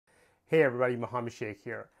Hey everybody, Mohammed Sheikh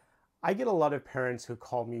here. I get a lot of parents who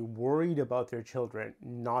call me worried about their children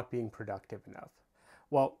not being productive enough.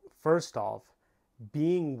 Well, first off,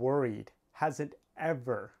 being worried hasn't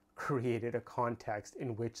ever created a context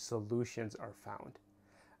in which solutions are found.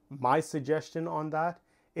 My suggestion on that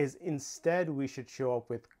is instead we should show up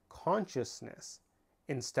with consciousness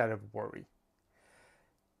instead of worry.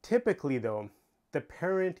 Typically though, the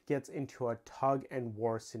parent gets into a tug and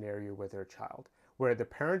war scenario with their child, where the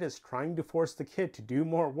parent is trying to force the kid to do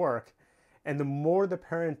more work, and the more the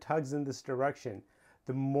parent tugs in this direction,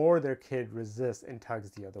 the more their kid resists and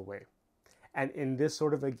tugs the other way. And in this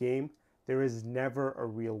sort of a game, there is never a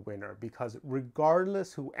real winner, because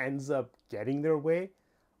regardless who ends up getting their way,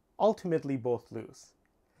 ultimately both lose.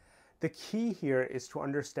 The key here is to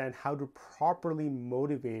understand how to properly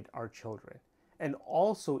motivate our children. And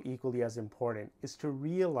also equally as important is to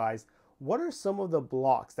realize what are some of the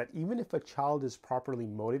blocks that even if a child is properly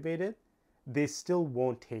motivated, they still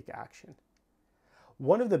won't take action.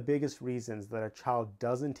 One of the biggest reasons that a child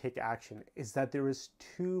doesn't take action is that there is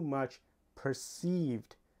too much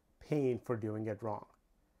perceived pain for doing it wrong.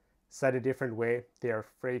 Said a different way, they are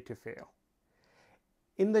afraid to fail.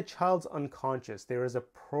 In the child's unconscious, there is a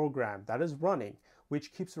program that is running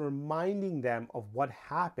which keeps reminding them of what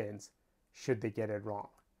happens should they get it wrong.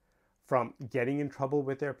 From getting in trouble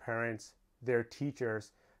with their parents, their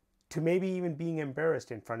teachers, to maybe even being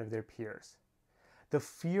embarrassed in front of their peers. The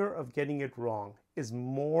fear of getting it wrong is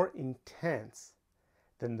more intense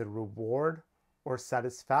than the reward or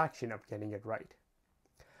satisfaction of getting it right.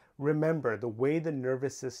 Remember, the way the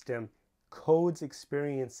nervous system codes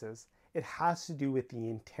experiences, it has to do with the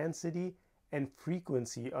intensity and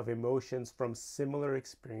frequency of emotions from similar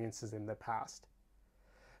experiences in the past.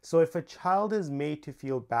 So if a child is made to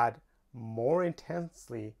feel bad more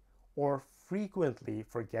intensely or frequently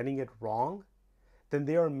for getting it wrong, then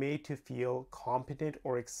they are made to feel competent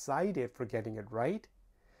or excited for getting it right,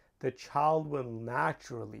 the child will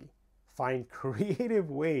naturally find creative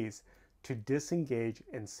ways to disengage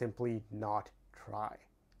and simply not try.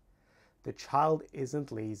 The child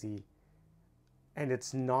isn't lazy, and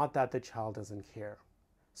it's not that the child doesn't care.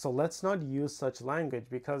 So let's not use such language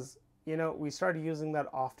because we start using that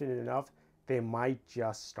often enough, they might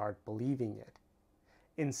just start believing it.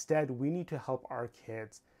 Instead, we need to help our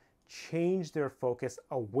kids change their focus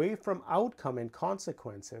away from outcome and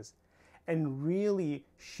consequences and really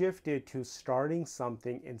shift it to starting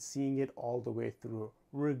something and seeing it all the way through,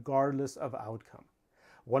 regardless of outcome.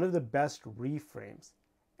 One of the best reframes,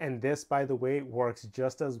 and this, by the way, works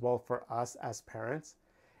just as well for us as parents,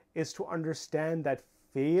 is to understand that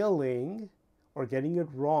failing or getting it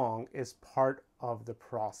wrong is part of the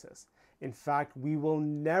process. In fact, we will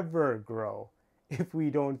never grow if we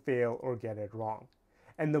don't fail or get it wrong.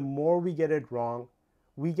 And the more we get it wrong,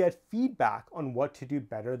 we get feedback on what to do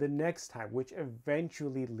better the next time, which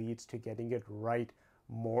eventually leads to getting it right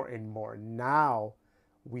more and more. Now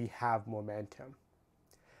we have momentum.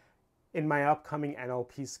 In my upcoming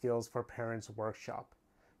NLP Skills for Parents workshop,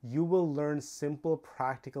 you will learn simple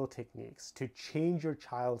practical techniques to change your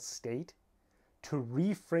child's state, to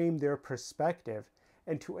reframe their perspective,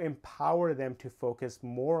 and to empower them to focus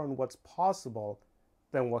more on what's possible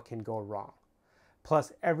than what can go wrong.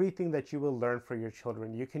 Plus, everything that you will learn for your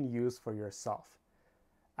children, you can use for yourself.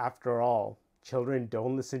 After all, children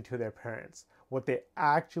don't listen to their parents. What they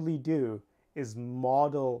actually do is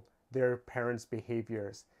model their parents'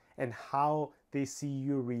 behaviors and how they see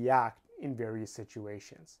you react in various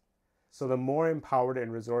situations. So the more empowered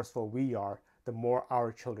and resourceful we are, the more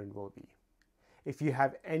our children will be. If you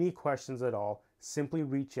have any questions at all, simply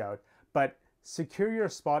reach out, but secure your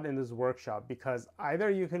spot in this workshop because either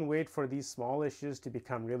you can wait for these small issues to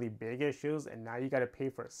become really big issues and now you got to pay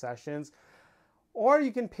for sessions, or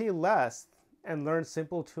you can pay less and learn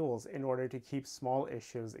simple tools in order to keep small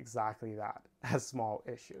issues exactly that, as small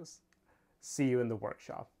issues. See you in the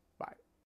workshop. Bye.